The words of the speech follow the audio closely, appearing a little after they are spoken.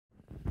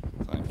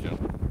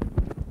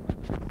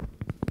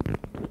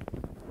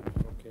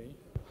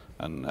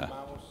and a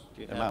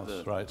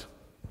mouse, right?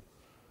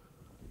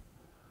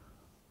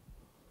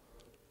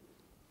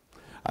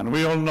 And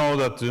we all know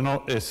that,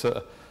 it's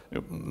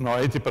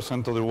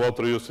 80% of the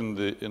water used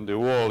in the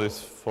world is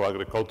for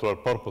agricultural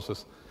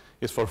purposes,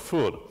 is for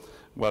food.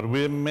 What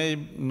we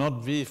may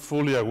not be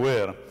fully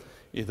aware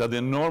is that the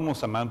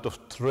enormous amount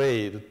of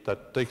trade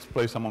that takes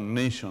place among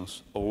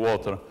nations of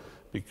water,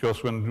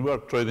 because when you are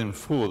trading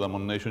food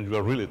among nations, you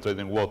are really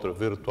trading water,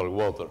 virtual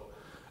water.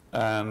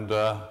 And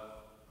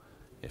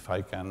if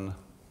I can,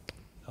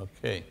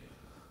 okay.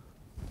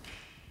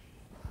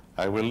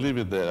 I will leave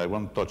it there, I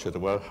won't touch it.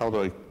 Well, how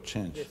do I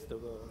change? Yes,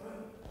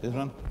 this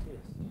one? Yes.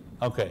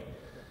 Okay.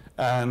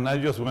 And I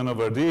just went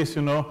over this,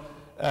 and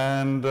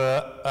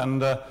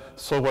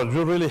so what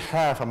you really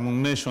have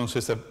among nations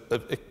is a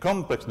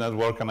complex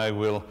network, and I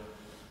will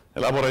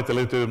elaborate a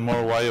little bit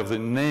more why of the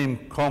name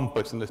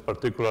complex in this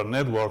particular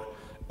network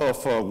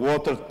of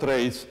water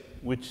trades,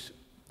 which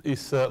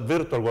is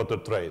virtual water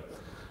trade.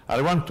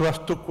 I want to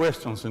ask two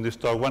questions in this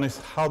talk. One is,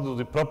 how do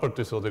the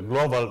properties of the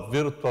global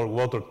virtual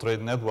water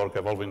trade network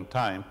evolve in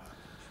time?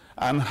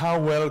 And how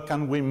well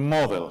can we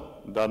model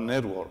that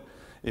network?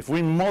 If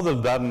we model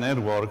that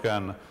network,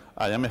 and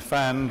I am a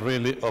fan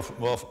really of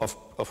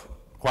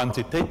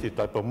quantitative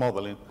type of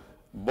modeling,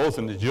 both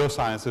in the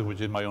geosciences, which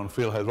is my own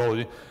field,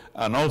 hydrology,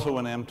 and also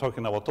when I am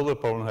talking about other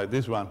problems like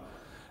this one,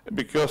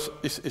 because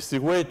it's the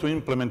way to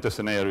implement the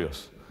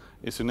scenarios.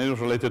 It's scenarios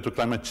related to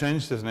climate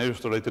change, it's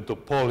scenarios related to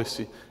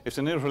policy, it's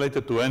scenarios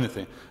related to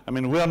anything. I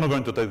mean, we are not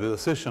going to take the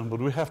decision, but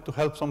we have to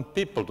help some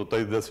people to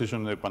take the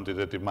decision in a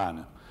quantitative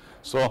manner.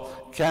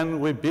 So can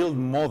we build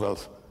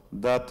models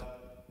that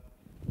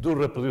do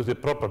reproduce the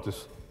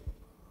properties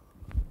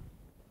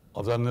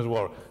of that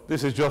network?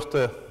 This is just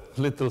a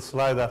little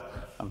slide that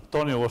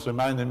Antonio was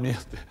reminding me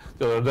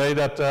the other day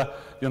that,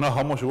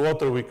 how much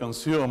water we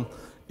consume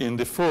in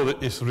the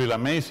food is really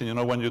amazing.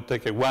 When you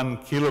take 1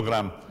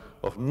 kilogram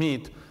of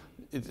meat,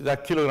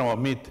 that kilogram of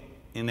meat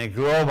in a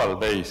global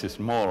basis,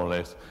 more or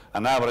less,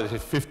 an average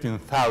is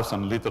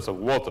 15,000 liters of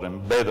water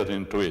embedded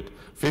into it.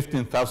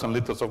 15,000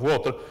 liters of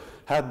water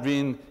have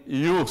been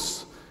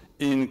used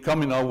in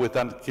coming up with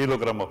that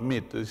kilogram of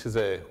meat. This is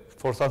a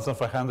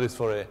 4,500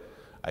 for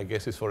I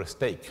guess it's for a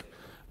steak.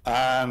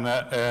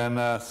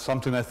 And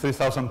something like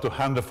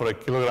 3,200 for a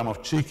kilogram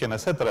of chicken, et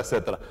cetera, et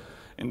cetera.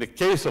 In the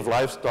case of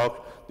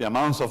livestock, the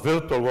amounts of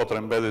virtual water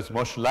embedded is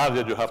much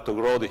larger. You have to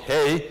grow the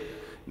hay,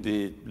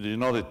 the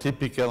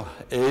typical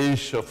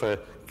age of a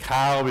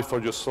cow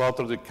before you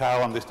slaughter the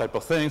cow and these type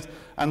of things.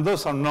 And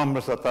those are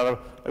numbers that are,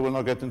 I will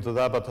not get into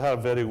that, but are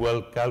very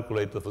well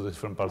calculated for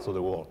different parts of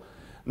the world.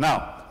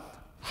 Now,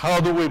 how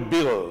do we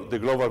build the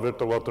global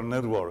virtual water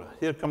network?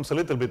 Here comes a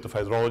little bit of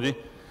hydrology.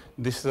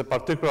 This is a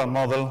particular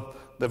model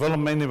developed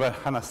mainly by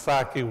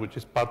Hanasaki, which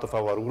is part of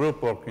our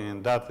group working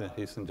in that.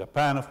 He's in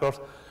Japan, of course.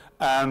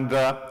 And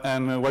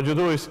what you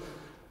do is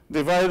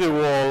divide the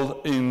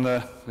world in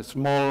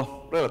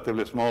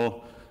relatively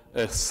small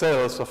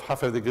cells of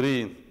half a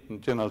degree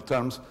in general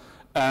terms,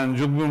 and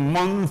you do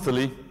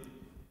monthly,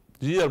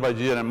 year by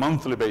year, a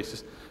monthly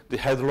basis, the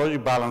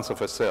hydrologic balance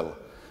of a cell,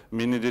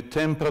 meaning the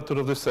temperature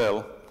of the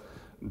cell,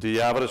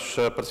 the average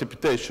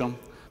precipitation.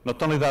 Not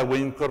only that,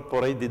 we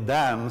incorporate the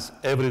dams.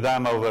 Every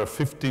dam over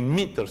 15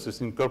 meters is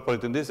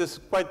incorporated. This is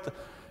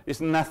it's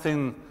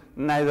nothing,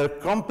 neither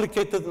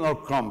complicated nor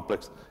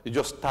complex. It's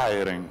just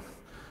tiring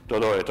to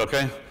do it,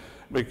 okay?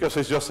 Because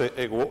it's just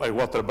a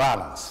water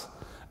balance.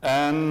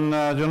 And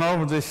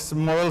these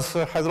models,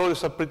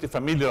 hydrologists are pretty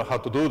familiar how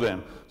to do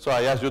them. So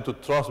I ask you to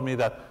trust me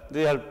that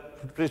they are,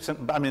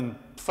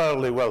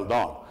 fairly well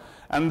done.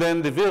 And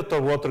then the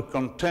virtual water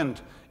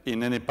content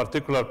in any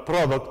particular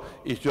product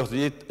is just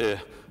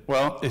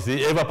it's the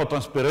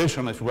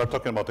evapotranspiration if we're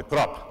talking about a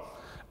crop.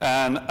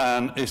 And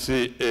it's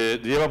the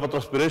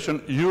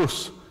evapotranspiration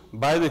used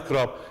by the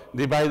crop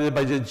divided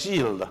by the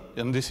yield.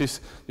 And this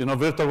is,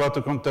 virtual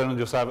water content,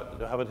 you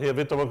have it here,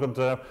 virtual water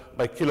content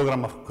by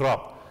kilogram of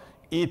crop.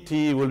 ET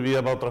will be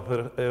about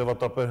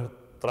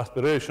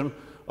evapotranspiration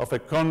of a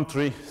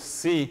country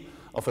C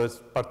of a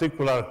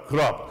particular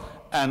crop.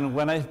 And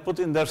when I put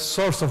in their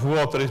source of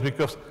water, it's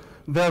because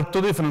there are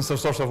two different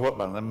sources of water,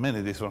 well, there are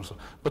many differences,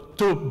 but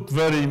two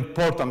very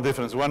important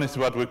differences. One is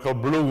what we call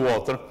blue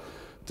water,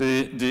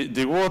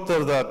 the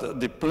water that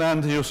the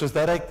plant uses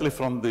directly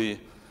from the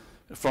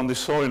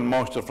soil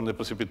moisture, from the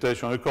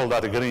precipitation. We call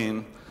that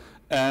green.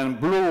 And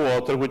blue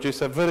water, which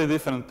is a very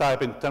different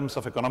type in terms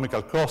of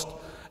economical cost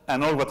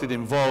and all what it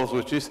involves,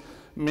 which is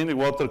mainly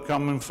water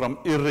coming from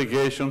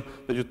irrigation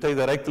that you take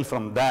directly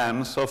from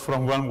dams or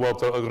from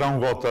groundwater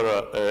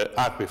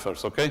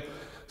aquifers, okay?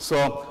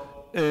 So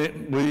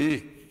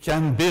we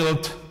can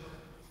build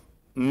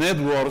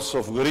networks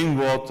of green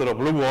water or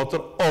blue water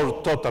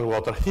or total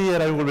water. Here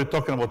I will be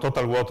talking about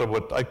total water,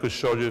 but I could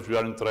show you if you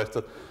are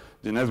interested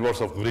the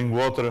networks of green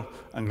water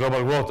and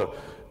global water.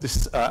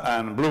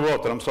 And blue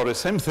water, I'm sorry,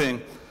 same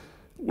thing.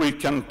 We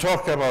can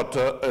talk about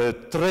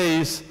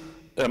trades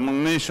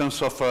among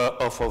nations of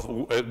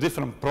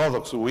different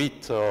products,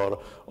 wheat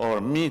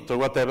or meat or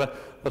whatever,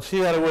 but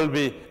here I will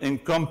be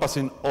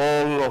encompassing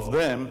all of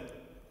them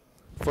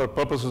for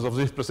purposes of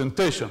this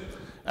presentation.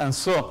 And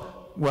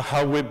so, well,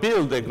 how we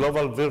build the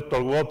global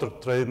virtual water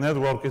trade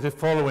network is the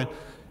following,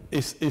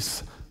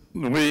 is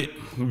we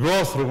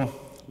go through,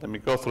 let me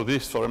go through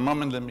this for a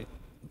moment,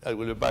 I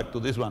will be back to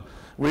this one.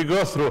 We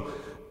go through,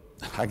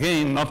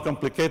 again, not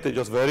complicated,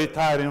 just very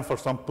tiring for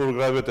some poor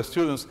graduate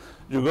students.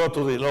 You go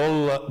to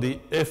the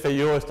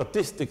FAO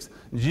statistics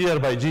year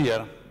by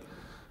year,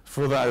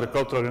 Food and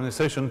Agricultural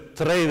Organization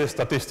trade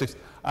statistics,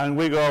 and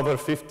we go over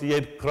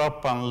 58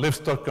 crop and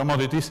livestock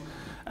commodities,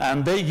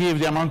 and they give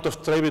the amount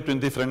of trade between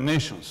different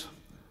nations.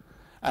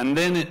 And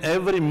then in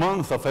every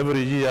month of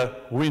every year,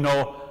 we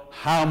know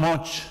how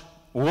much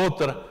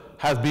water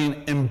has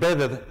been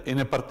embedded in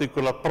a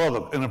particular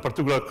product, in a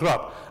particular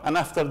crop. And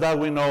after that,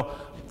 we know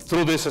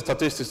through these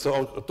statistics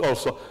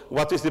also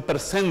what is the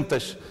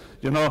percentage,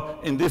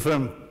 in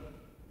different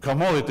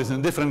commodities,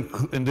 in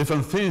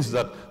different things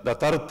that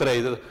are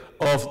traded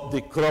of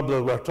the crop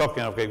that we're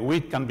talking. Okay,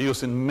 wheat can be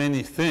used in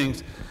many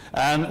things.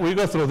 And we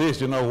go through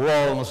this,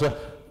 walnuts,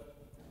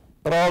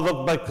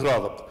 product by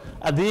product.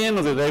 At the end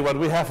of the day, what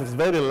we have is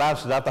very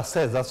large data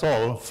sets, that's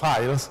all,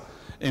 files,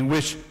 in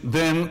which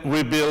then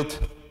we build,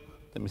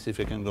 let me see if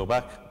I can go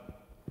back.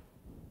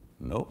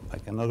 No, I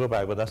cannot go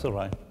back, but that's all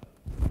right.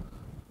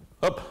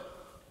 Up.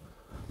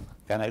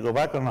 Can I go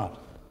back or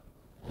not?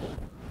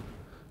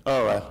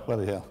 All right, what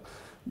the hell.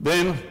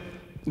 Then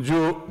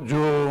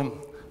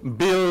you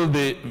build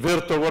the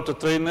virtual water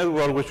trade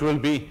network, which will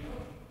be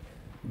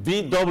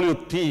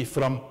VWT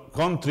from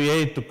country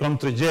A to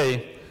country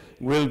J,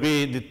 will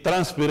be the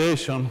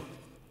transpiration,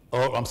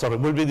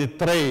 will be the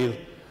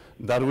trade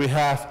that we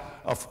have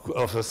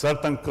of a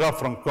certain crop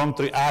from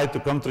country I to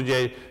country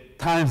J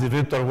times the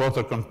virtual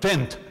water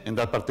content in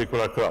that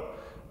particular crop.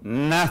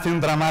 Nothing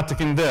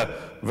dramatic in there,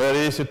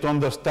 very easy to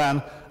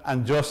understand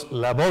and just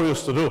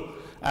laborious to do.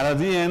 And at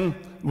the end,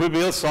 we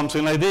build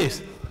something like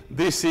this.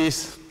 This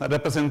is a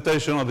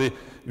representation of the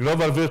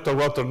global virtual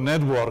water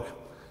network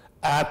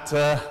at,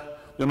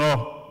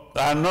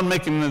 I'm not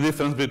making a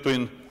difference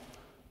between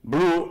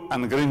blue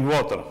and green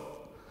water.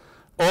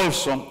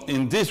 Also,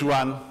 in this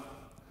one,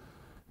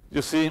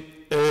 you see,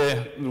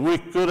 we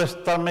could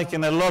start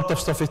making a lot of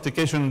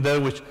sophistication there,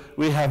 which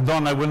we have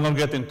done. I will not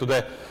get into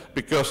that,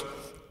 because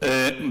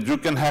you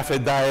can have a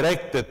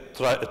directed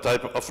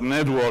type of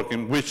network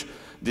in which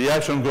the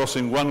action goes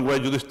in one way.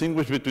 You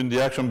distinguish between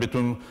the action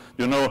between,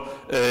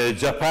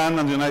 Japan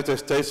and the United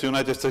States,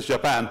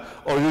 Japan,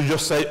 or you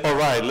just say, all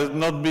right, let's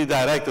not be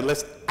directed,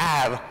 let's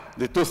add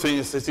the two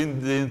things is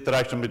in the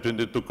interaction between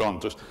the two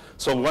countries.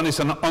 So one is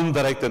an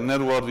undirected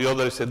network, the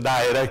other is a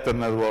directed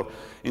network.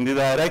 In the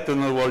directed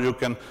network, you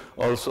can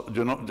also,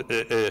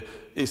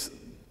 it's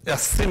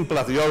as simple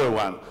as the other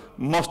one.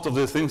 Most of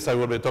the things I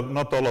will be talking,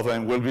 not all of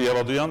them, will be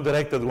about the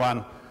undirected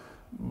one,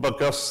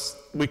 because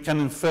we can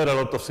infer a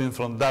lot of things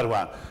from that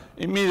one.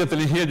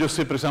 Immediately here you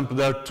see, for example,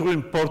 there are two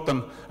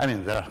important, I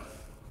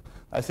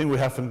think we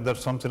have there's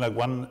something like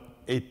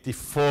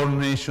 184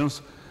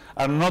 nations,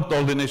 and not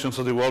all the nations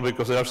of the world,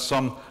 because there are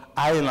some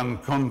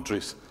island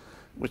countries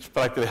which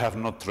practically have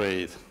no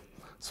trade.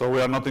 So we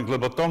are not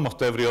included, but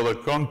almost every other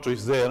country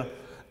is there.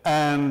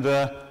 And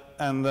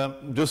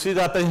you see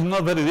that is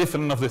not very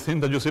different of the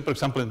thing that you see, for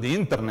example, in the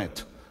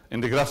internet,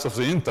 in the graphs of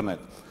the internet.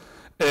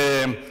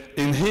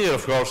 In here,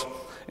 of course,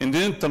 in the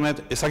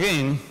internet is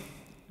again,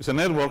 it's a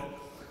network,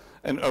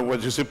 and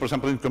what you see, for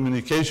example, in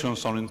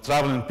communications or in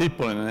traveling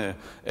people in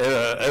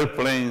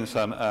airplanes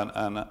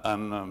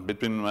and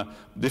between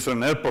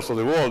different airports of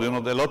the world.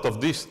 A lot of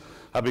this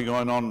have been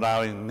going on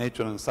now in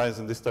Nature and Science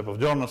and this type of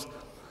journals.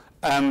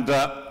 And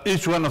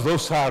each one of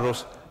those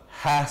arrows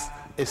has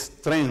a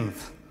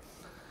strength.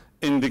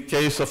 In the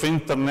case of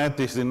internet,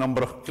 is the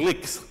number of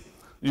clicks.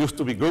 Used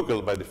to be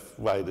Google by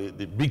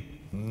the big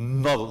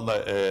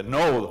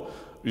node,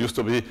 used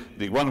to be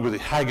the one with the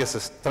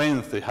highest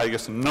strength, the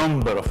highest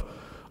number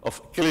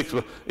of clicks.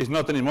 It's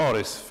not anymore,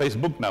 it's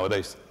Facebook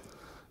nowadays.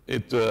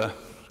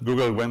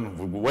 Google went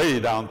way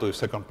down to the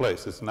second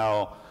place. It's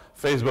now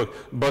Facebook.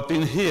 But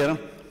in here,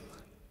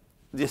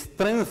 the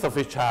strength of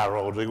each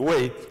arrow, the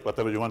weight,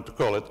 whatever you want to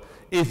call it,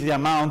 is the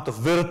amount of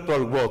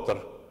virtual water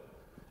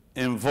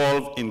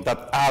involved in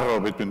that arrow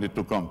between the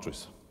two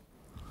countries.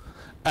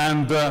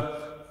 And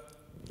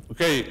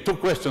okay, two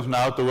questions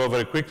now to go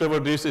very quickly over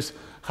this is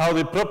how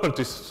the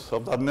properties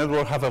of that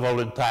network have evolved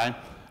in time,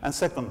 and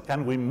second,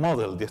 can we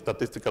model the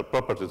statistical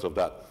properties of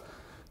that?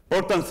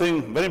 Important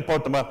thing, very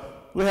important,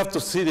 but we have to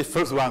see the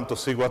first one to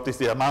see what is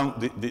the amount,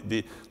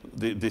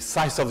 the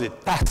size of the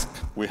task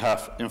we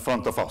have in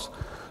front of us.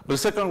 But the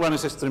second one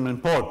is extremely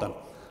important,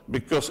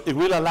 because it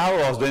will allow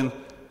us then,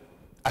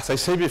 as I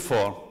said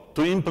before,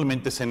 to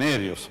implement the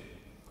scenarios,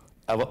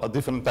 a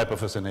different type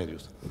of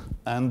scenarios.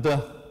 And,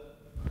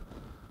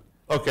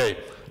 okay,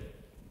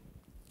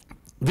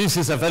 this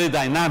is a very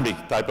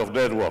dynamic type of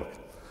network.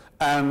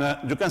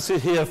 And you can see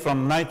here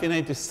from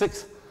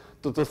 1986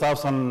 to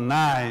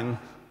 2008,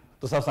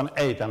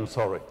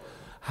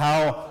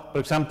 how, for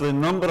example, the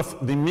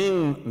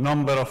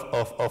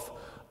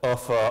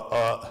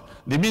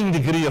mean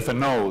degree of a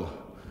node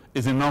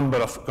is the number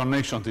of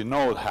connections the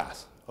node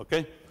has,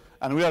 okay?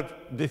 And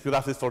this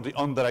graph is for the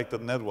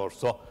undirected network.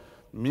 So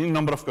mean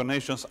number of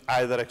connections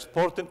either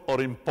exporting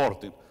or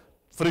importing.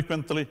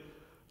 Frequently,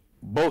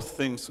 both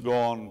things go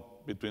on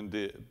between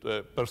the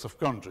pairs of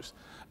countries.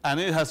 And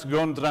it has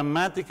gone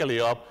dramatically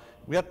up.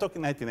 We are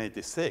talking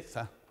 1986.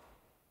 Huh?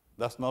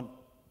 That's not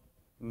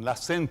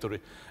last century.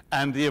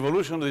 And the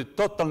evolution of the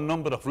total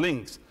number of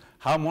links,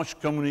 how much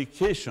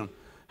communication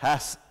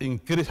has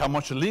increased, how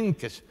much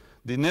linkage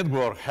the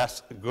network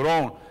has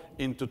grown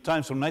into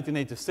time. From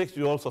 1986,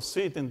 you also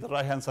see it in the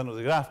right-hand side of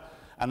the graph,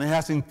 and it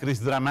has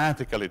increased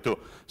dramatically too.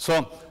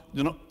 So,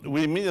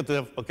 we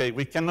immediately, okay,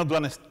 we cannot do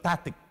a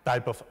static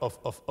type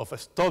of a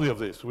study of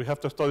this. We have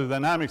to study the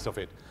dynamics of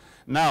it.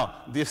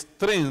 Now, the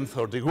strength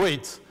or the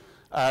weights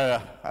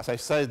are, as I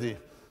said,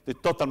 the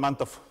total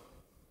amount of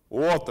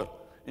water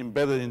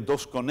embedded in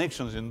those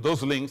connections, in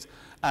those links.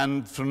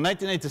 And from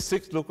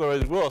 1986, look where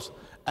it was,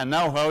 and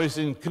now how it's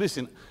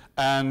increasing.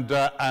 And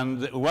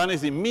one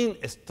is the mean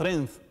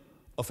strength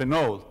of a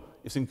node.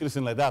 It's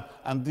increasing like that.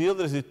 And the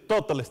other is the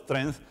total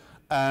strength.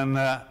 And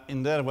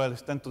in there, well,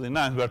 it's 10 to the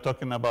 9. We're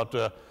talking about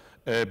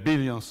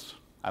billions,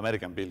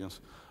 American billions,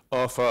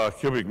 of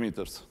cubic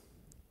meters.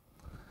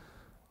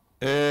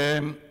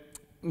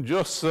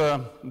 Just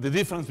the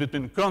difference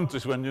between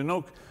countries, when you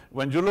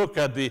look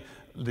at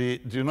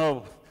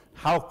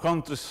how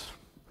countries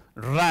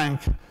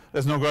rank,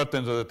 let's not go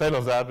into the detail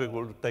of that, it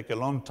will take a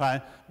long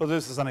time, but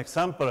this is an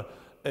example.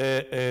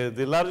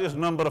 The largest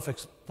number of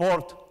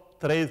export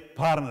trade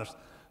partners,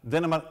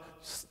 Denmark,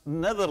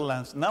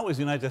 Netherlands, now is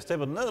United States,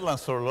 but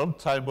Netherlands for a long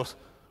time was,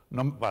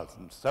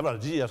 several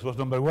years was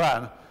number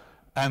one,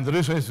 and the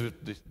reason is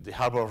the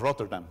harbor of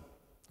Rotterdam.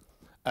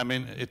 I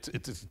mean, it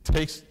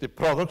takes the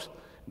products,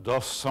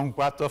 does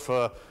somewhat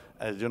of,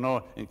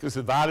 increase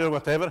the value or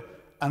whatever,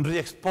 and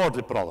re-export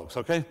the products,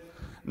 okay?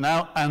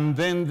 Now, and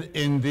then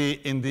in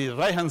the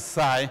right-hand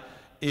side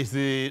is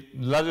the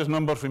largest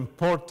number of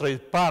import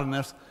trade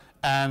partners,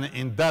 and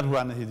in that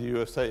one is the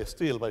USA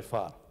still by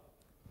far.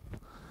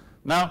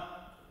 Now,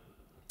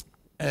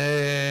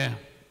 the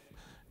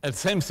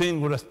same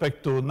thing with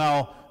respect to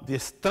now the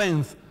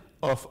strength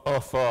of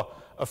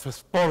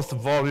export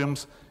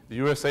volumes. The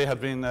USA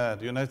had been, the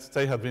United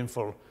States had been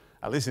for,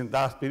 at least in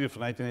that period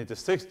from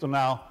 1986 to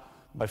now,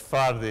 by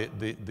far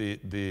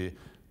the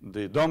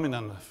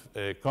dominant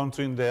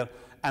country in there.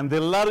 And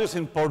the largest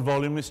import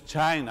volume is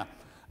China.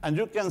 And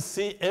you can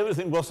see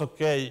everything was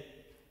okay,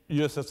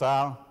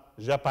 USSR,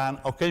 Japan,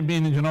 okay,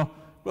 meaning,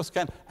 was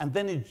kind, and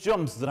then it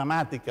jumps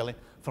dramatically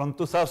from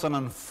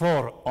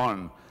 2004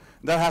 on.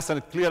 That has a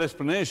clear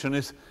explanation.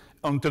 Is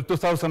until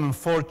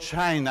 2004,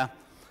 China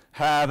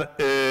had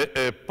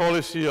a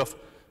policy of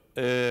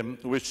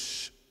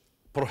which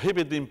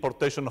prohibited the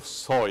importation of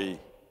soy.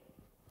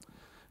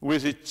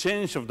 With the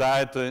change of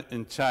that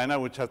in China,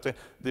 which had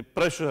the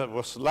pressure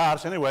was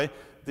large anyway,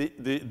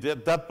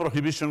 that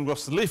prohibition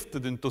was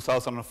lifted in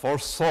 2004.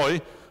 Soy,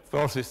 of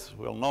course,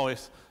 we all know,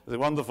 is the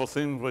wonderful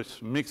thing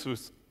which mixed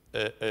with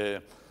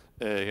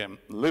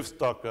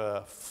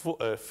livestock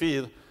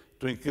feed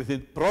to increase the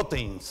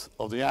proteins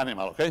of the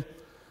animal, okay?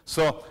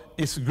 So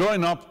it's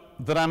going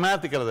up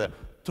dramatically there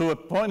to a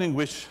point in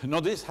which,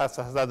 this has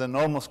had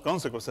enormous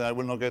consequences. I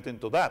will not get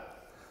into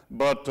that.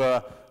 But,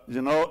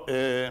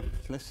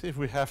 let's see if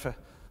we have,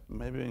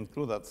 maybe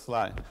include that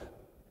slide.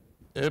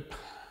 Yep.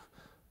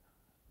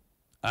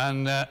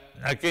 And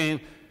again,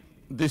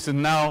 this is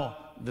now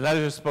the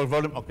largest export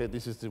volume. Okay,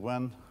 this is the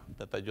one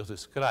that I just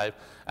described.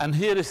 And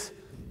here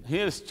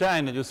is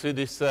China. You see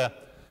this,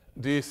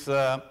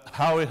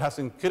 how it has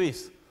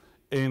increased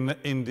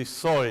in the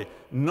soy.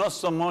 Not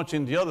so much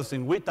in the other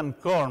thing. Wheat and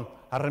corn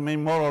have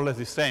remained more or less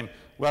the same.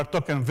 We are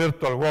talking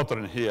virtual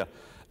watering here.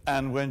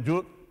 And when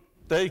you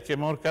take a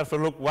more careful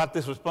look, what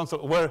is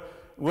responsible,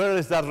 where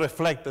is that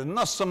reflected?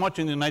 Not so much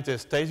in the United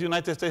States. The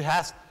United States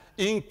has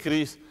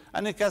increased,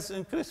 and it has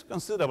increased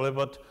considerably,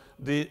 but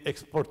the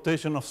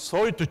exportation of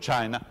soy to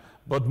China,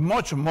 but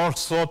much more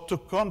so to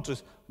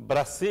countries,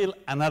 Brazil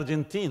and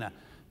Argentina.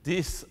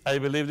 This, I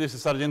believe this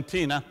is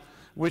Argentina,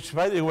 which,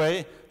 by the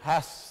way,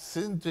 has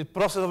in the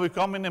process of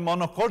becoming a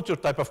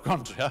monoculture type of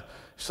country.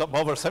 So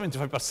over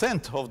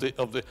 75% of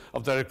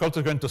the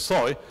agriculture going to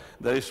soy.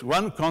 There is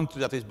one country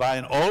that is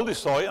buying all the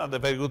soy at a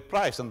very good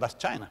price, and that's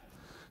China.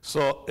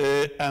 So,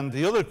 and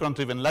the other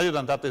country, even larger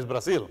than that, is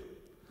Brazil.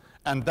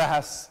 And that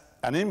has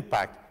an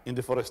impact in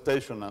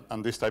deforestation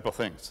and these type of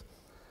things.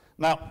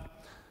 Now,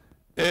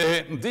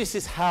 this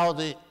is how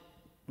the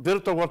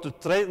virtual water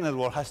trade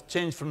network has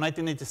changed from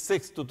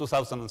 1986 to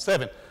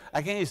 2007.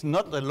 Again, it's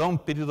not a long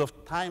period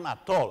of time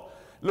at all.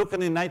 Look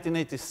at in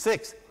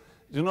 1986,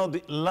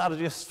 the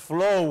largest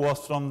flow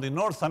was from the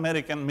North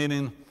American,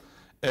 meaning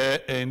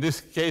in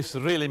this case,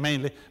 really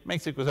mainly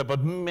Mexico,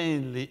 but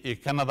mainly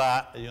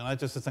Canada,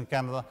 United States and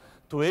Canada,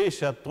 to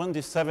Asia,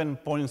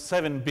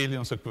 27.7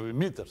 billion cubic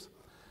meters.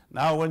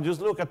 Now, when you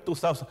look at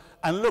 2000,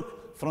 and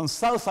look, from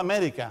South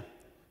America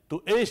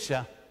to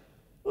Asia,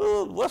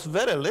 it was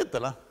very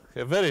little,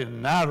 a very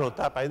narrow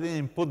tap. I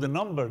didn't put the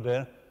number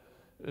there,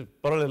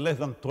 probably less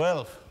than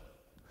 12.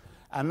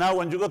 And now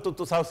when you go to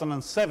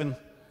 2007,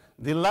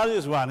 The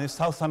largest one is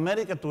South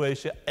America to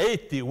Asia,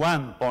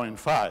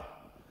 81.5.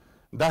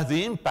 That's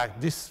the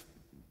impact these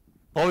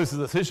policy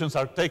decisions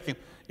are taking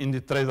in the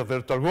trade of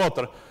virtual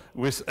water,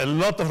 with a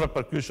lot of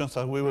repercussions,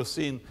 as we will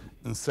see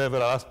in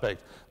several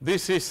aspects.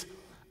 This is,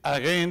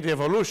 again, the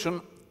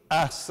evolution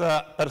as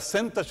a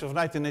percentage of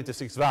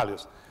 1986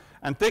 values.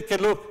 And take a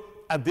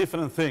look at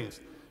different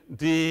things.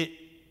 The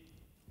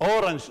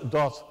orange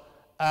dots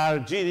are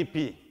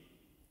GDP,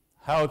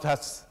 how it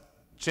has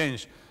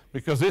changed,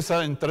 because these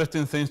are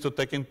interesting things to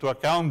take into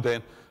account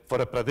then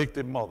for a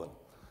predictive model.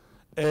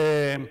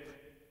 The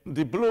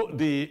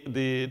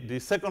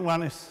second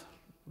one is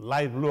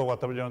light blue, or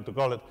whatever you want to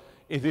call it,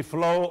 is the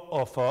flow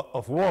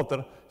of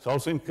water. It's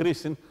also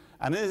increasing,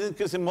 and it is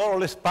increasing more or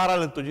less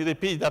parallel to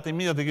GDP. That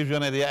immediately gives you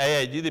an idea,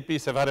 hey, GDP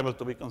is a variable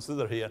to be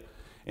considered here.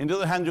 On the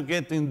other hand, you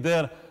get in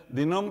there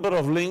the number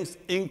of links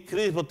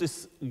increase, but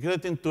it's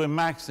getting to a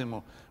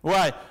maximum.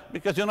 Why?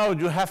 Because you know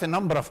you have a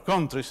number of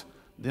countries.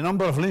 The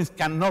number of links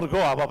cannot go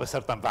above a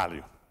certain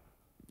value,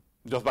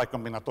 just by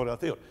combinatorial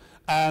theory.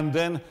 And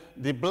then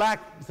the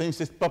black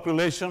things is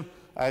population.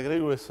 I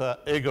agree with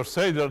Igor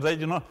said that,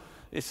 you know,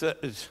 it's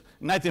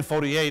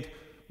 1948,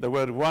 there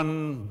were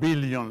 1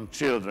 billion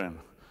children.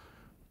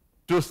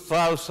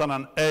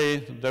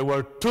 2008, there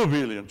were 2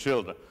 billion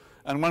children.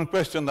 And one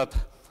question that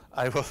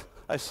I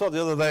saw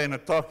the other day in a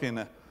talk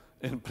in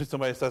Princeton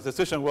by a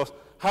statistician was,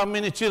 how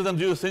many children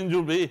do you think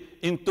you'll be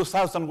in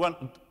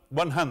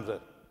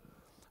 2100?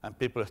 And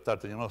people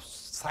started, you know,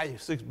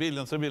 5, 6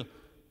 billion, 7 billion,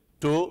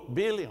 2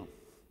 billion.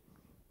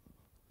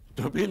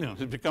 2 billion,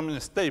 it's becoming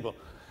stable.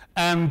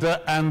 And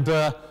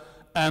the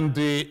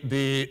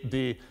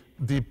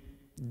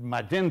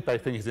magenta, I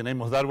think is the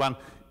name of that one,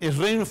 is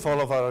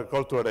rainfall of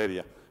agricultural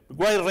area.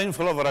 Why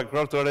rainfall of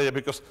agricultural area?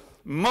 Because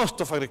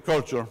most of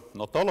agriculture,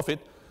 not all of it,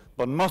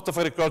 but most of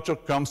agriculture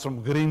comes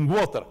from green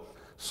water.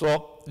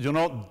 So, you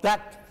know,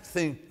 that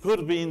thing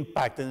could be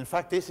impacted, in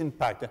fact, is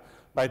impacted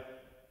by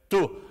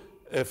two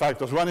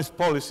factors. One is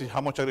policy,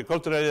 how much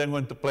agricultural area I'm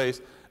going to place,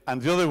 and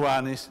the other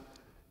one is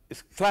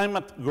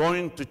climate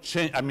going to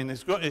change? I mean,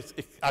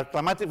 are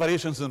climatic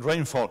variations in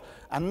rainfall,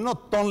 and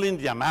not only in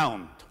the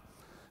amount.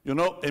 You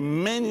know,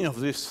 in many of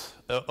this,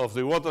 of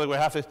the water that we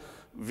have is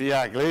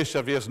via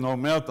glacier, via snow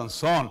melt, and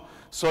so on.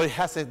 So it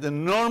has an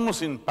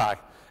enormous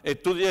impact.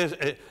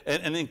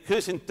 An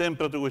increase in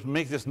temperature which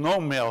makes the snow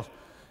melt,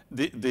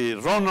 the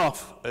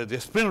runoff, the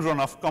spring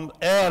runoff comes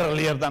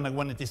earlier than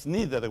when it is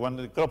needed, when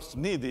the crops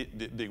need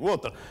the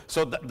water.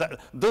 So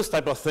those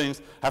type of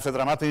things have a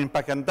dramatic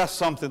impact, and that's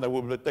something that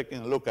we'll be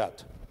taking a look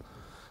at.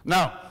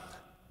 Now,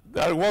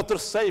 the water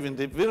saving,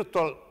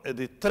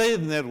 the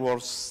trade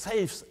network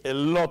saves a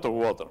lot of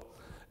water.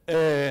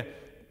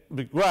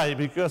 Why?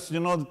 Because,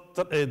 you know,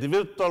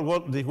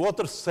 the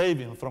water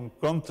saving from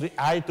country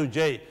I to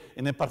J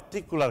in a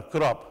particular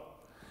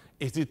crop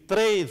is the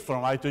trade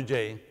from I to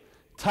J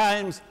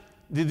times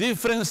the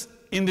difference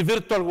in the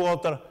virtual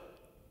water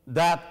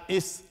that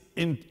is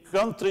in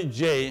country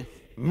J,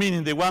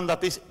 meaning the one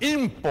that is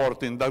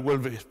importing, that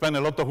will spend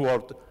a lot of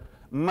water,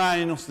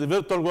 minus the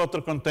virtual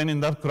water containing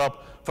that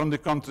crop from the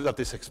country that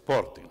is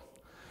exporting.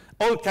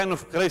 All kind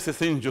of crazy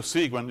things you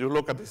see when you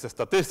look at these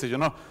statistics, you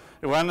know.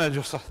 When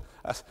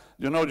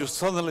you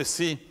suddenly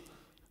see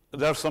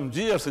there are some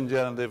years in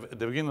there, in the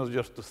beginning of the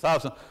year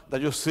 2000,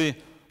 that you see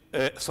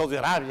Saudi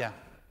Arabia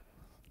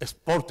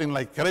exporting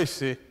like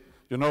crazy,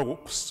 in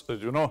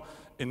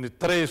the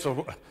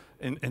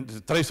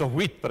trace of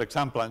wheat, for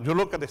example, and you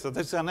look at the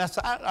statistics, and that's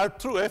are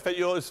true.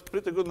 FAO is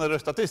pretty good in their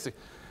statistics.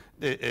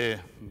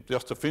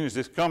 Just to finish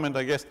this comment,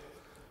 I guess,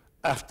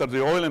 after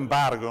the oil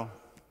embargo,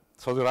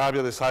 Saudi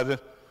Arabia decided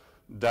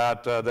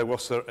that there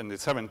was, in the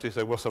 70s,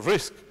 there was a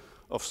risk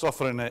of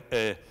suffering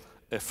a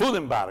food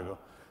embargo.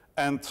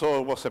 And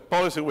so it was a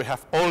policy, we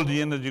have all the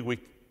energy we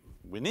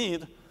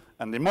need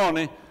and the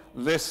money,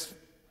 let's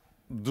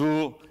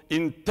do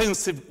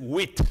intensive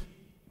wheat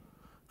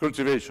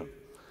cultivation.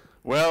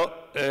 Well,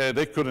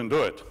 they couldn't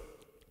do it.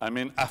 I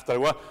mean, after a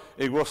while,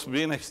 it was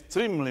being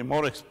extremely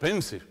more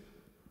expensive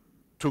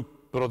to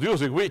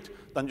produce the wheat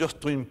than just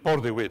to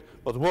import the wheat.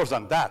 But worse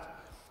than that,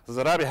 Saudi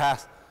Arabia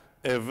has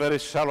a very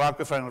shallow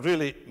aquifer, and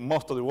really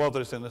most of the water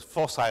is in a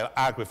fossil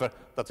aquifer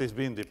that is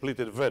being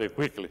depleted very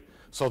quickly.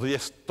 So they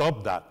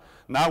stopped that.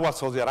 Now what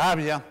Saudi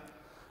Arabia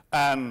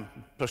and,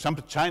 for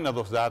example, China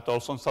does that,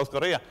 also in South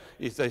Korea,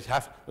 is they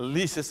have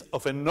leases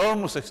of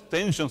enormous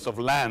extensions of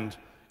land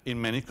in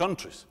many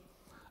countries.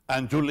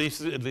 And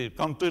the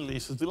country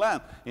leases the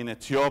land. In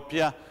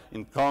Ethiopia,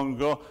 in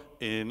Congo,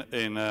 in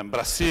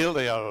Brazil,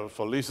 they are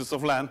for leases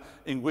of land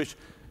in which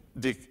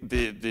the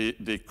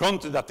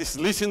country that is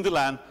leasing the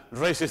land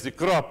raises the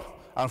crop.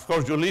 And of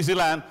course, you lease the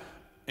land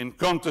in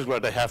countries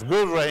where they have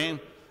good rain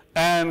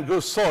and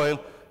good soil,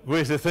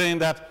 with the thing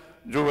that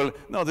you will,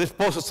 no, this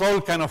poses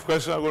all kind of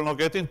questions. I will not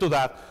get into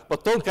that,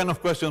 but all kind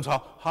of questions,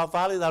 how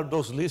valid are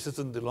those leases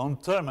in the long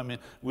term? I mean,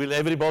 will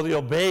everybody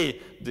obey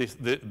this?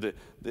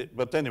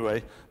 But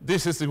anyway,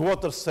 this is the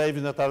water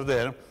saving that are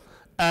there.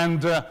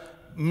 And the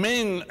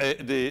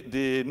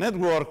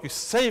network is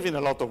saving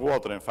a lot of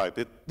water, in fact.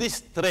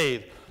 This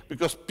trade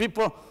because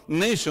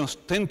nations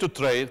tend to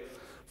trade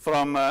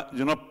from,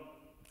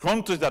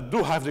 countries that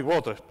do have the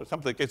water, for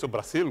example, the case of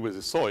Brazil with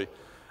the soy,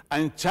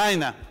 and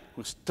China,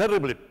 who's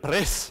terribly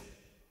pressed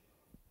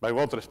by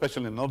water,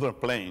 especially in the northern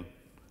plain,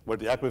 where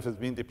the aquifer is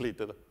being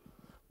depleted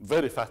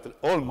very fast.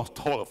 Almost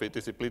all of it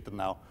is depleted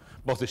now,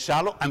 both the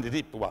shallow and the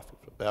deep aquifers.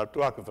 There are two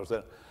aquifers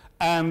there.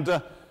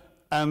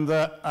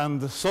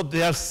 And so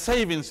there are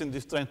savings in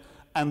this trend,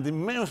 and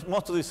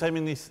most of the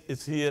savings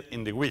is here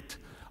in the wheat.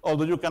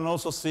 Although you can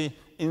also see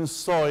in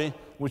soy,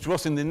 which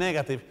was in the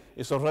negative,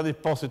 is already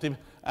positive,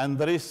 and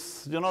there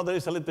is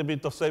a little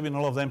bit of saving in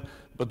all of them,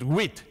 but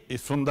wheat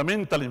is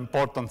fundamental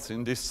importance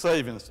in this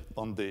savings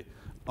on the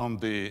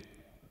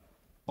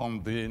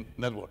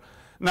network.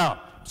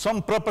 Now,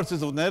 some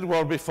properties of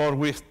network before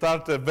we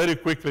start very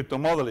quickly to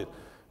model it.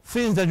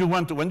 Things that you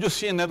want to, when you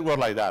see a network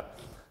like that,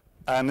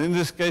 and in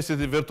this case it's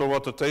the virtual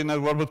water trade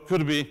network, but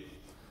could be,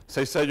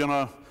 say,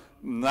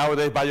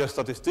 nowadays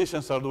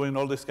biostatisticians are doing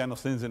all these kind of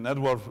things in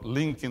network,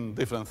 linking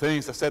different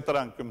things,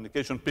 etc., and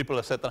communication people,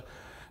 etc.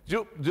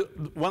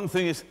 One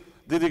thing is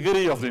the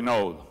degree of the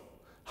node,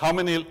 how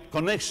many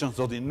connections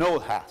the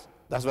node has.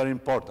 That's very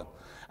important.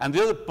 And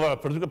the other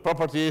particular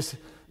property is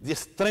the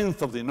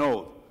strength of the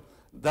node.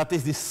 That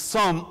is the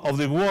sum of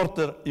the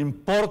water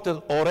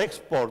imported or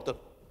exported,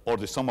 or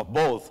the sum of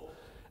both,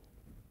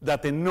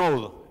 that a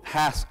node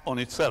has on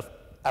itself,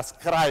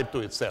 ascribed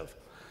to itself.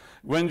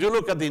 When you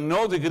look at the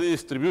node degree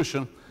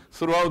distribution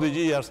throughout the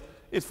years,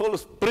 it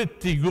follows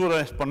pretty good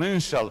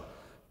exponential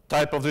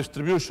type of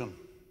distribution.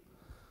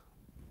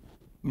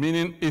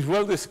 Meaning it's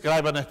well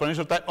described an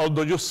exponential type,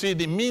 although you see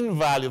the mean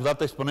value of that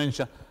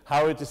exponential,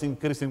 how it is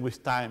increasing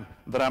with time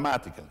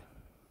dramatically.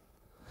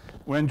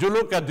 When you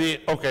look at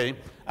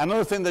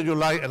another thing that you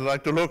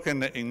like to look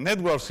in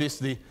networks is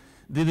the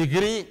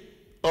degree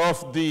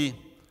of the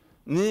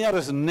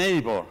nearest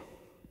neighbor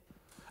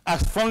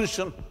as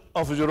function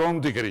of your own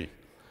degree.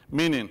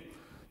 Meaning,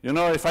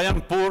 if I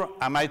am poor,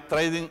 am I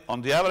trading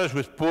on the average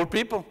with poor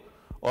people,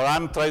 or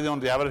I'm trading on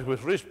the average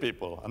with rich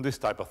people, and this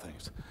type of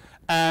things.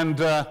 And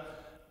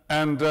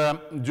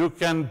you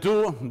can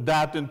do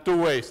that in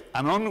two ways.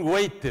 An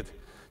unweighted,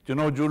 you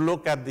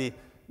look at the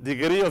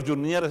degree of the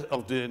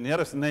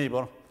nearest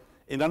neighbor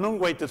in an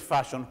unweighted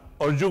fashion,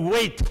 or you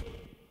weight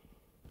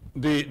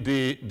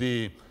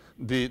the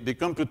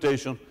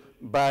computation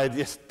by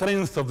the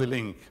strength of the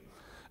link.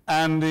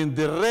 And in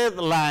the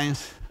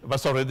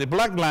the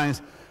black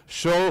lines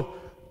show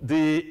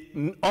the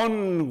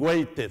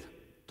unweighted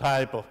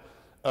type of,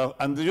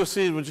 and you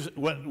see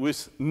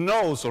with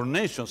nodes or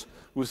nations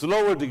with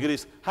lower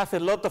degrees have a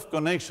lot of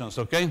connections,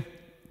 okay?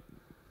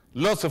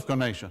 Lots of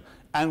connections.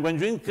 And when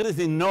you increase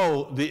the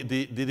node,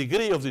 the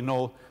degree of the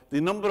node, the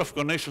number of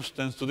connections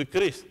tends to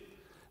decrease.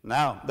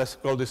 Now, that's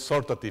called the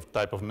sortative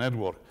type of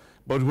network.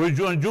 But when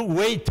you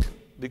weight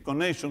the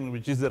connection,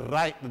 which is the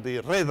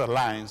redder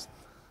lines,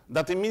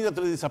 that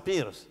immediately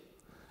disappears.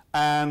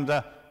 And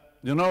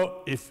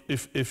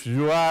if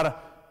you are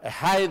a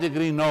high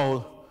degree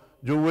node,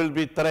 you will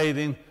be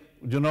trading,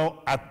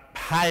 at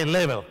high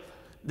level.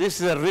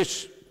 This is a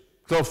rich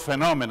curve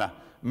phenomena,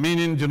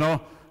 meaning,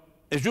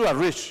 if you are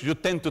rich, you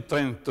tend to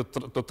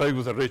trade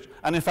with the rich.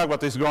 And in fact,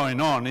 what is going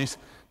on is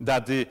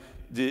that the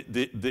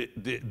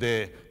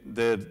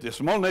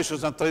small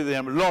nations are trading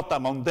a lot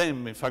among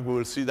them. In fact, we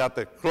will see that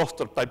a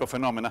cluster type of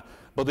phenomena.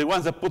 But the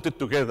ones that put it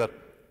together,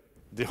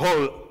 the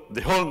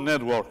whole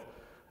network,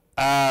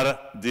 are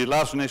the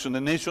large nations,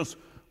 the nations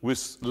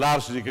with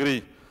large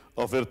degree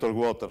of virtual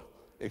water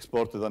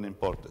exported and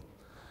imported.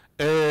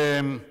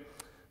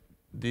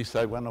 This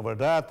I went over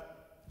that,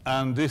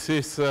 and this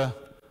is,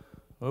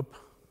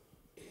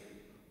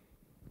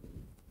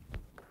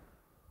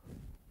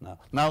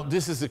 Now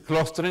this is the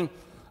clustering.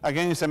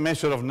 Again, it's a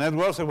measure of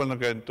networks. I will not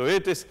get into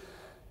it.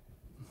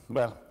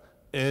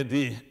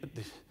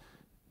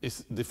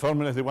 The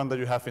formula is the one that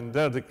you have in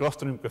there. The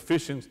clustering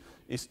coefficient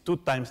is 2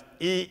 times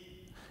E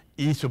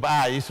sub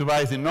I. E sub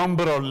I is the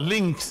number of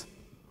links,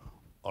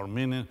 or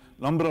meaning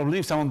number of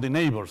links among the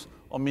neighbors,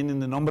 or meaning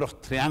the number of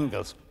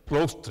triangles,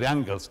 close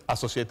triangles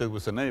associated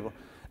with a neighbor.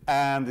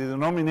 And the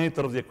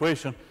denominator of the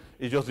equation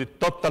is just the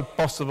total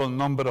possible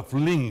number of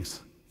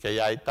links, Ki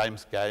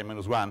times Ki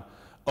minus 1,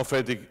 of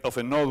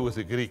a node with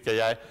degree Ki.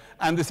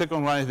 And the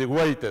second one is the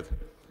weighted.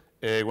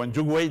 When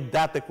you weight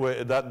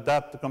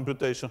that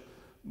computation,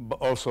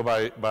 also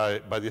by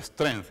the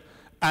strength.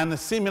 And a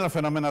similar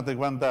phenomenon, the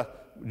one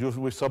that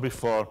we saw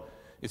before,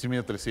 is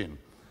immediately seen.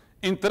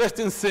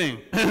 Interesting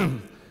thing,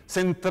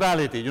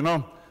 centrality,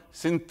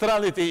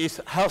 Centrality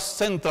is how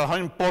central, how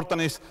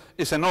important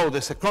is a node,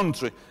 is a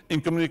country, in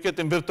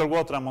communicating virtual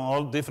water among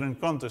all different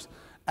countries.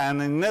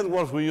 And in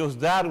networks, we use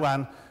that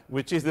one,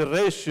 which is the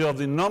ratio of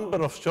the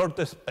number of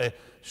shortest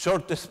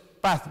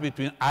path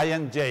between I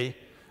and J,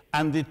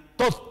 and the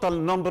total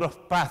number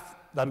of paths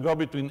that go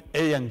between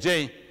A and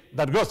J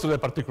that goes to the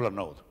particular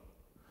node.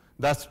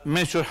 That's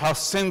measure how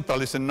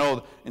central is a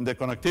node in the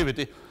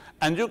connectivity.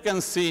 And you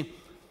can see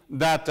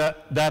that,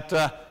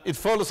 it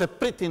follows a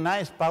pretty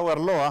nice power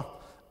law.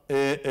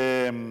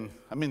 I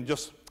mean,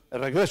 just a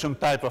regression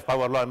type of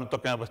power law. I'm not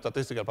talking about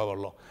statistical power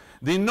law.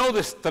 They know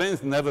the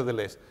strength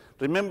nevertheless.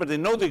 Remember, they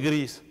know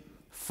degrees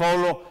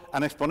follow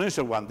an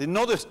exponential one. They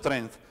know the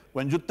strength.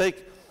 When you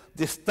take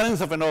the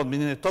strength of a node,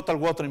 meaning the total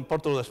water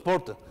imported or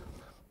exported,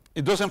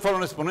 it doesn't follow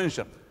an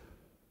exponential.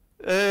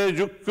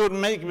 You could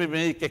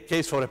make a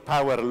case for a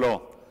power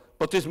law,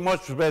 but it's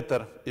much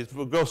better. It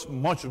goes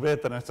much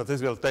better in a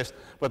statistical test,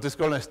 what is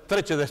called a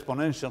stretched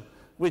exponential,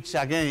 which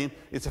again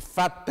is a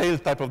fat tail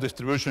type of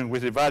distribution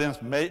which the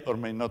variance may or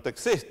may not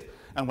exist.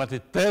 And what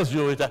it tells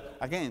you is that,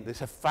 again,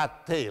 there's a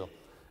fat tail.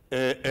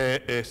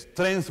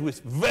 Strengths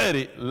with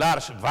very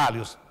large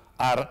values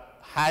are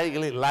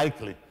highly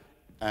likely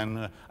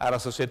and are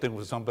associated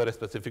with some very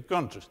specific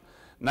countries.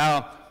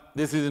 Now,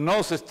 this is the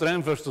node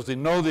strength versus the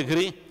node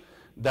degree.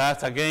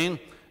 That's, again,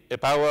 a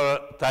power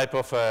type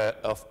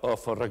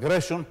of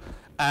regression.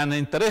 And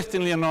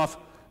interestingly enough,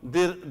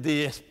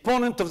 the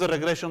exponent of the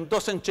regression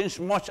doesn't change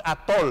much at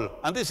all.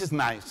 And this is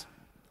nice.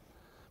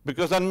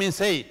 Because that means,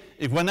 hey,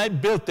 if when I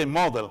built a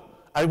model,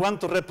 I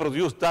want to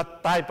reproduce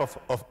that type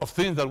of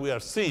things that we are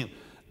seeing,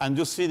 and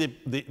you see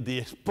the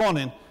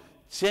exponent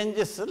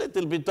changes a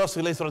little bit,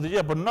 oscillates throughout the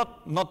year, but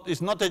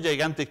it's not a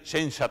gigantic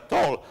change at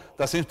all.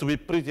 That seems to be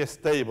pretty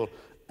stable.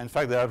 In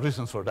fact, there are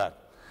reasons for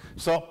that.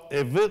 So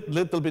a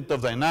little bit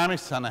of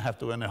dynamics, and I have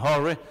to go in a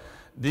hurry.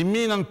 The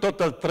mean and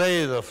total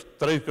trade of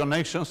trade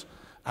connections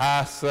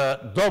has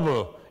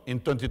doubled in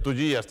 22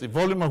 years. The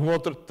volume of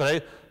water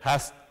trade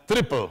has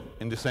tripled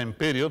in the same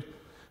period.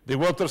 The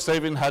water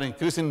saving had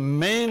increasing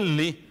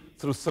mainly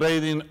through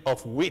trading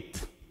of wheat.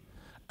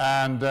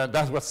 And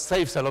that's what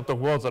saves a lot of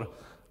water.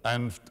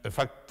 And in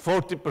fact,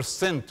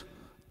 40%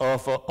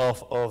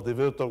 of the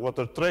virtual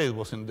water trade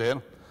was in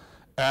there.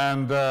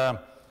 And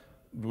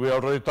we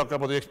already talked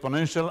about the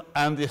exponential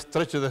and the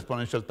stretched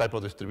exponential type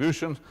of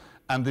distribution.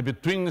 And the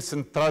between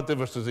centrality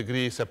versus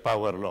degree is a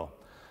power law.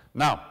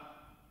 Now,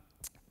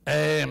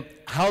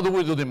 how do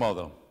we do the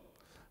model?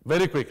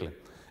 Very quickly.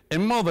 A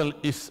model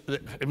of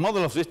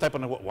this type of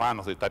network, one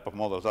of the type of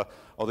models,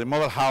 or the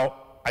model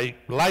how I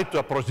like to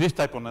approach this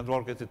type of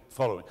network is the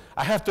following.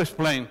 I have to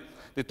explain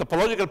the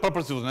topological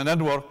properties of the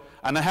network,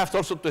 and I have to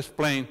also to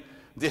explain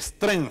the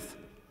strength,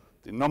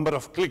 the number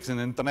of clicks in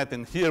the internet,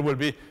 and here will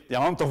be the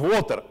amount of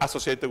water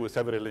associated with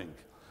every link.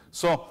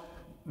 So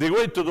the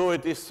way to do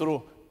it is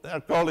through,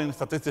 they're calling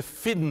statistics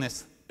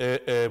fitness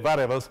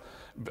variables,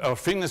 or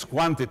fitness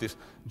quantities.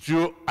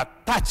 You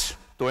attach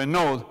to a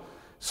node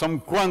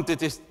some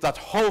quantities that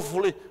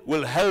hopefully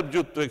will help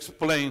you to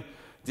explain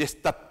the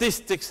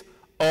statistics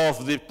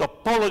of the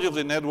topology of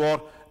the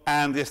network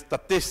and the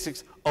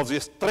statistics of the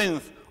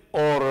strength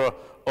or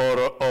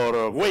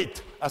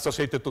weight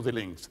associated to the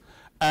links.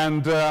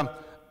 And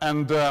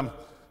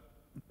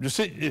you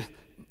see,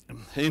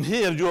 in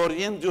here you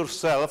orient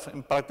yourself,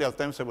 in practical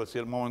terms, I will see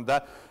a moment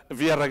that,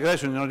 via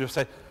regression,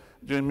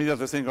 you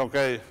immediately think,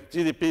 okay,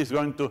 GDP is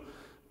going to,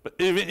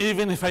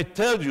 even if I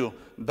tell you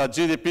that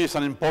GDP is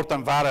an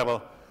important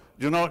variable,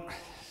 you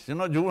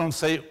won't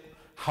say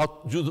how,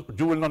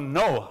 you will not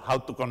know how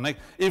to connect.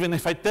 Even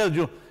if I tell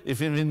you,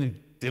 if even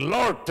the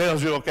Lord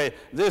tells you, okay,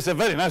 there's a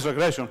very nice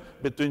regression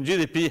between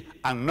GDP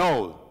and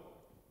node,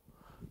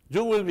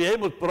 you will be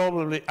able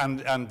probably,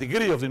 and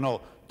degree of the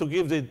node, to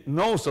give the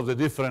nodes of the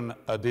different,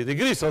 the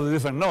degrees of the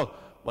different nodes.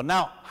 But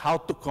now, how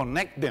to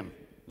connect them?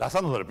 That's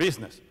another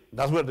business.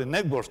 That's where the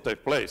networks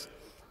take place.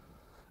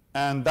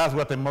 And that's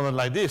what a model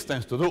like this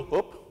tends to do.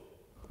 Oop.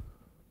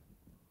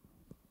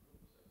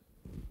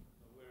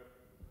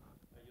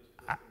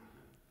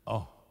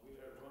 Oh. We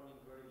are running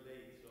very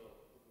late, so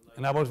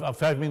in about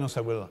 5 minutes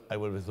I will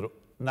be through.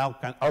 Now,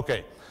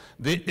 okay.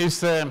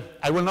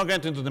 I will not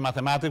get into the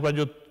mathematics, but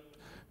you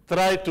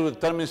try to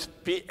determine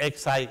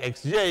Pxi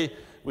xj,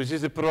 which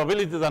is the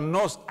probability that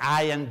nodes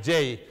I and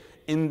j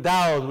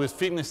endowed with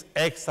fitness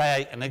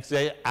xi and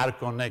xj are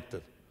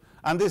connected.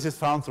 And this is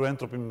found through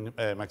entropy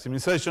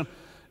maximization.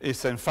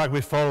 It's, in fact,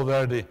 we follow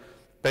there the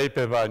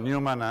paper by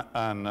Newman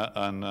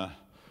and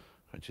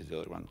which is the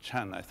other one,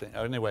 Chan, I think.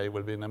 Anyway, it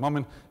will be in a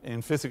moment.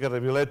 In Physical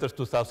Review Letters,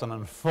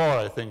 2004,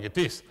 I think it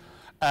is.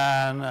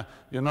 And,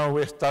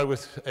 we start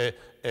with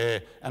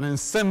an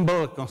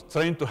ensemble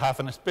constraint to have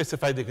a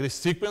specified degree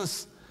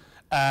sequence.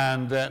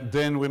 And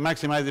then we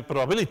maximize the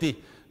probability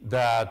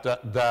that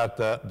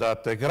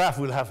the graph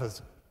will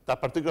have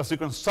that particular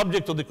sequence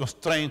subject to the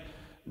constraint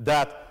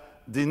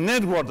that the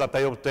network that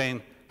I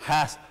obtain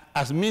has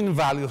as mean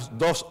values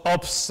those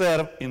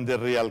observed in the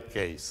real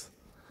case.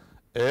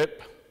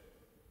 Yep.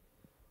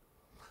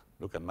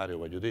 Look at Mario,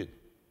 what you did.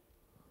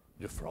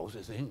 You froze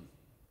this in.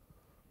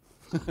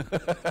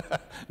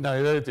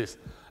 No, there it is.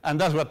 And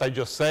that's what I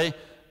just say.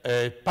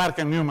 Park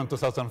and Newman,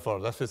 2004.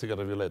 That's Physical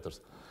Review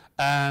Letters.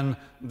 And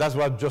that's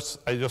what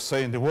I just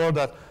say in the word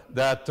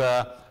that's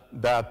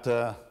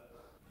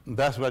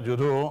what you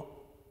do.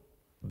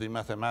 The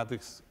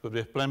mathematics could be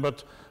explained,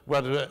 but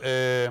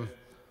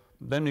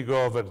let me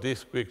go over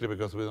this quickly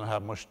because we don't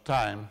have much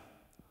time.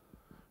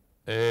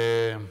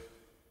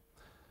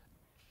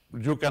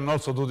 You can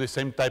also do the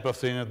same type of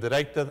thing in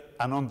directed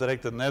and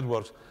undirected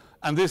networks.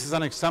 And this is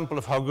an example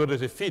of how good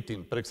is it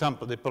fitting. For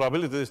example, the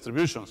probability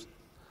distributions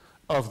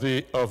of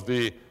the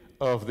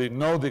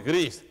node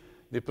degrees,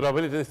 the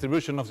probability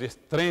distribution of the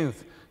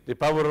strength, the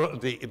power,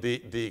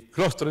 the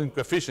clustering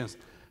coefficients.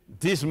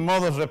 These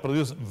models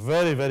reproduce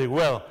very, very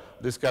well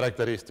these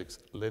characteristics.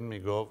 Let me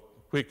go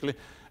quickly.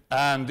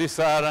 And those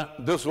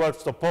were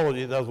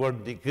topology, those were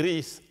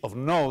degrees of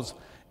nodes.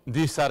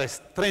 These are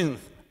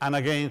strength. And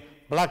again,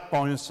 black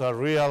points are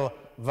real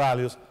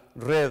values,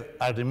 red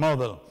are the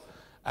model.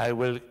 I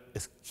will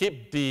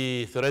skip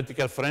the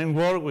theoretical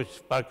framework,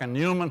 which Park and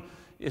Newman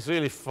is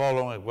really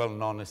following a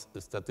well-known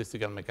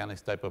statistical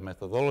mechanics type of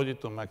methodology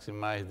to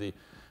maximize the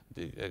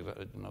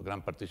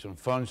grand partition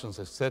functions,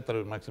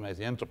 etc., to maximize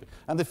the entropy.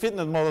 And the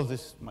fitness model,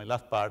 this is my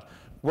last part,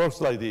 works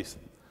like this.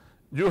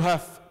 You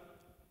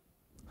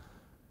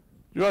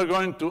are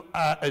going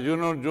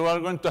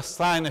to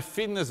assign a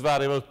fitness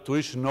variable to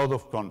each node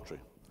of country.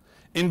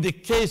 In the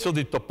case of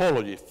the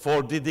topology,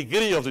 for the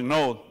degree of the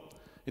node,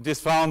 it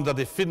is found that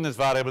the fitness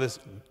variable is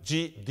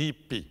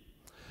GDP.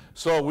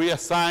 So we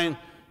assign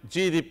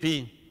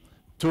GDP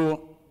to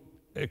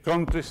a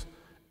country's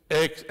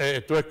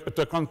to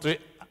a country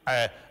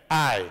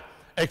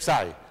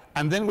xi,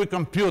 and then we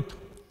compute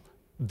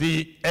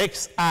the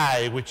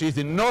xi, which is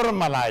the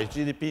normalized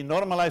GDP,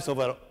 normalized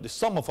over the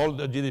sum of all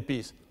the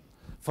GDPs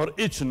for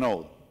each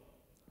node.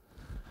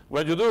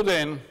 What you do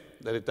then,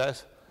 there it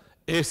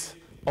is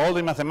all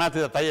the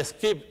mathematics that I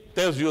skipped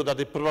tells you that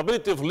the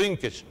probability of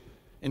linkage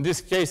in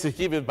this case is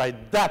given by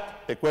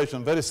that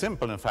equation, very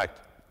simple in fact,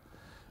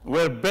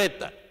 where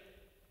beta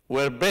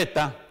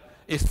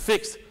is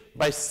fixed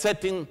by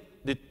setting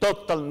the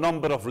total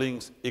number of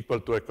links equal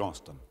to a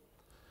constant.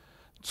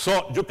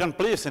 So you can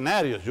play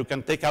scenarios, you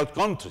can take out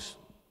countries,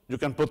 you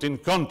can put in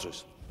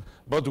countries.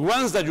 But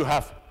once that you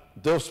have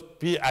those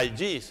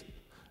PIGs,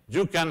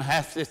 you can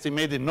have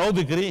estimated node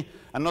degree,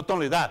 and not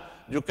only that,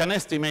 you can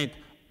estimate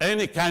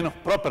any kind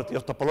of property,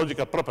 of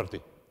topological property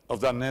of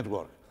that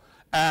network.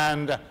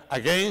 And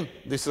again,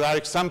 these are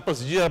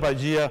examples year by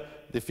year.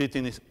 The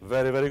fitting is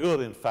very, very good,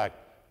 in fact,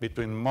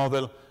 between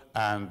model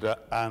and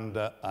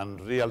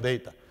real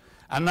data.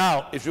 And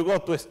now, if you go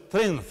to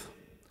strength,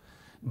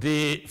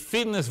 the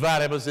fitness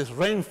variables is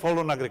rainfall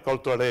on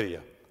agricultural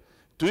area.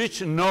 To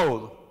each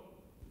node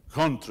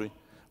country,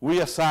 we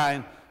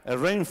assign a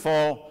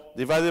rainfall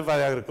divided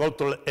by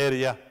agricultural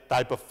area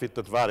type of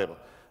fitted variable.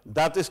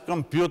 That is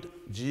computed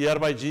year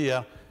by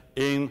year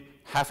in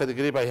half a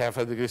degree by half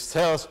a degree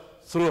cells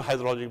through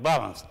hydrologic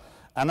balance.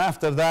 And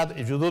after that,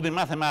 if you do the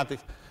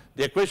mathematics,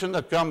 the equation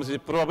that comes, the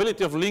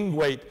probability of link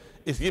weight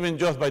is given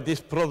just by this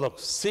product,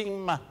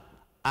 sigma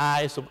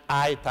I sub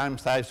I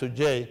times I sub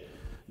j,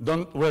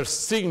 where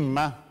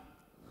sigma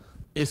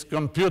is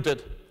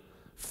computed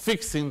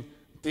fixing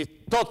the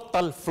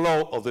total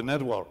flow of the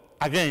network.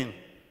 Again,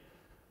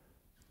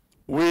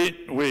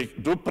 we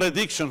do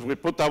predictions. We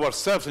put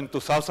ourselves in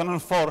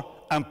 2004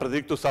 and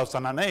predict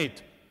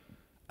 2008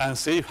 and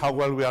see how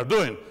well we are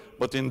doing.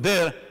 But in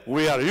there,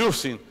 we are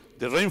using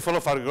the rainfall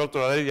of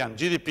agricultural area and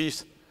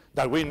GDPs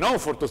that we know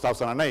for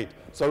 2008,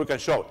 so we can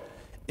show.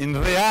 In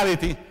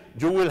reality,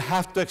 you will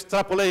have to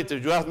extrapolate.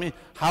 If you ask me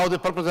how the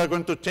properties are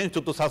going to change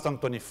to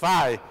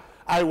 2025,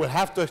 I will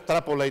have to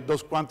extrapolate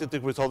those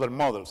quantities with other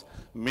models,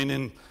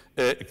 meaning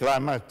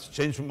climate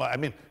change, I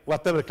mean,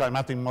 whatever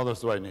climatic models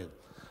do I need.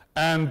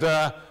 And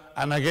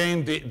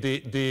again,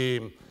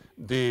 the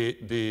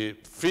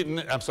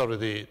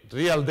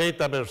real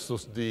data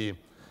versus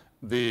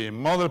the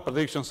model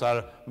predictions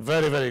are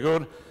very, very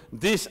good.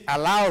 This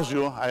allows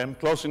you, I am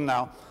closing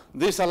now,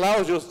 this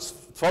allows you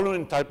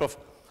following type of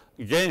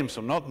games,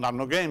 or not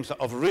games,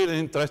 of really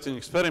interesting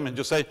experiments.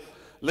 You say,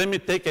 let me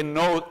take a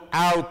node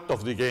out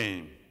of the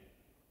game.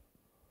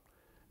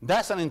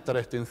 That's an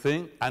interesting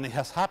thing, and it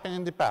has happened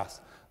in the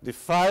past. The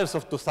fires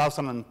of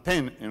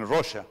 2010 in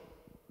Russia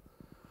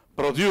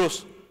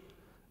produced,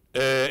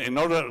 in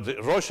order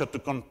Russia to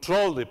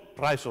control the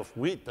price of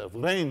wheat, of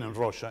grain in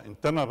Russia,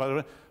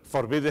 internal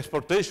forbid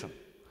exportation.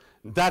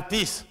 That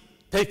is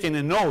taking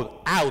a node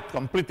out,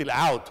 completely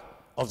out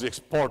of the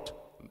export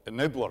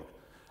network,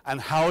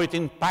 and how it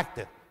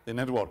impacted the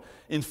network.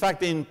 In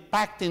fact, the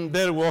impacting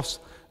there was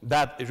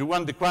that, if you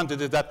want the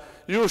quantity, that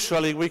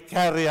usually we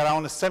carry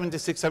around a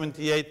 76,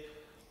 78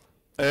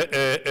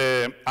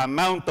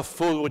 amount of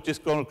food, which is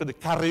called the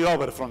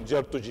carryover from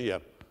year to year,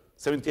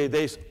 78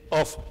 days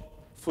of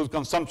food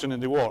consumption in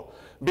the world.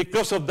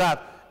 Because of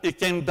that, it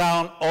came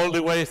down all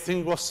the way, I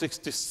think it was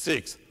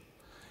 66.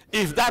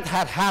 If that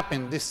had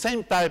happened, the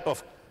same type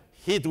of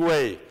heat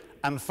wave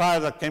and fire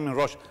that came in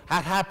Russia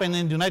had happened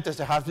in the United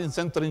States, had been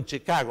centered in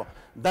Chicago,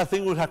 that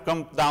thing would have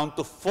come down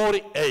to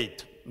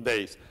 48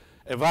 days,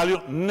 a value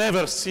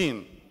never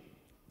seen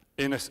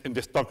in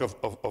the stock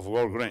of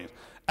world grains.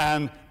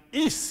 And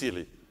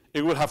easily,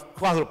 it would have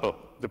quadrupled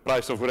the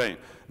price of grain.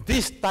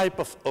 This type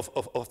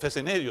of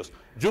scenarios,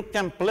 you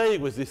can play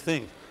with these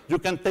things. You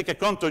can take a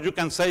contour, you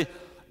can say,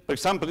 for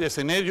example, the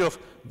scenario of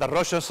that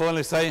Russia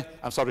suddenly say,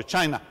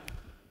 China,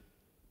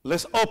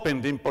 let's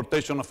open the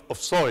importation of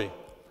soy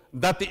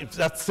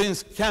that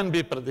things can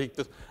be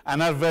predicted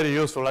and are very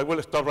useful. I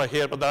will stop right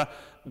here, but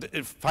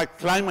in fact,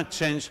 climate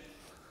change,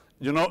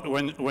 you know,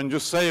 when you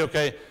say,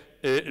 okay,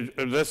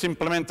 let's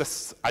implement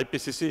this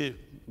IPCC,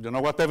 you know,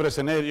 whatever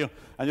scenario,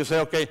 and you say,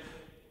 okay,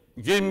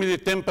 give me the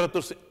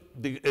temperatures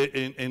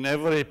in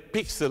every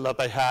pixel that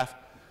I have,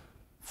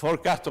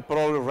 forecast of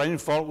probable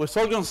rainfall, with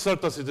all the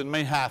uncertainties it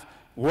may have,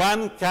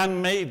 one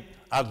can make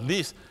at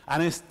least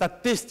a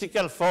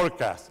statistical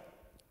forecast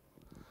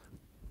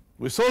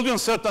with all the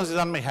uncertainties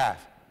that may have.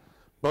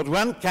 But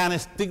one can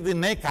stick the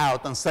neck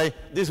out and say,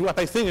 this is what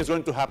I think is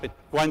going to happen,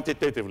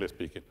 quantitatively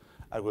speaking.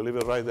 I will leave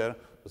it right there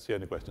to see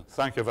any questions.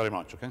 Thank you very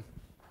much, okay?